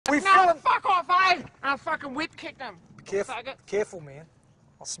I fucking whip kicked him. Careful, man.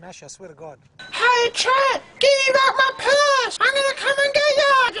 I'll smash you, I swear to God. Hey, Trent, give me back my purse. I'm gonna come and get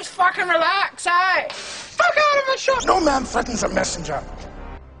you. Just fucking relax, eh? Fuck out of my shop. No man threatens a messenger.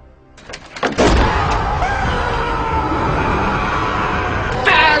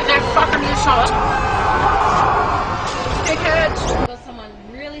 That fucking missile. Dickheads. I've got someone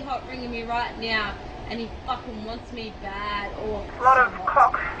really hot ringing me right now, and he fucking wants me bad. Or A lot of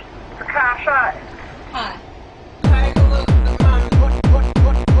cock for cash, eh? hi.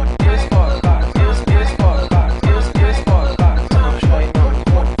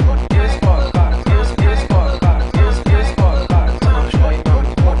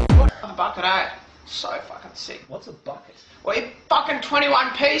 Bucket, eh? So fucking sick. What's a bucket? Well, you fucking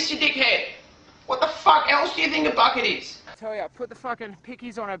 21-piece, you dickhead. What the fuck else do you think a bucket is? I tell you, I put the fucking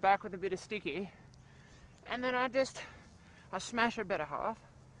pickies on her back with a bit of sticky, and then I smash her better half,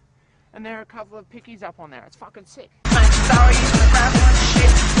 and there are a couple of pickies up on there. It's fucking sick.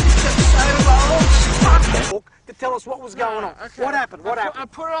 Tell us what was going on. Okay. What happened? What happened? I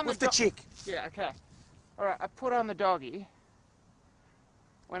put her on with the chick. Yeah, okay. Alright, I put on the doggy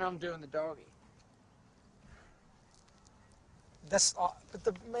when I'm doing the doggy. That's but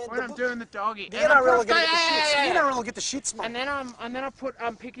the man. When I'm doing the doggy. The NRL will get the shits. The NRL will get the shits, mate. And then I put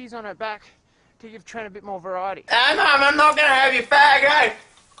pickies on her back to give Trent a bit more variety. Mum, I'm not gonna have your fag, eh?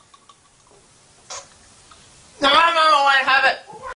 No, Mum, I won't have it.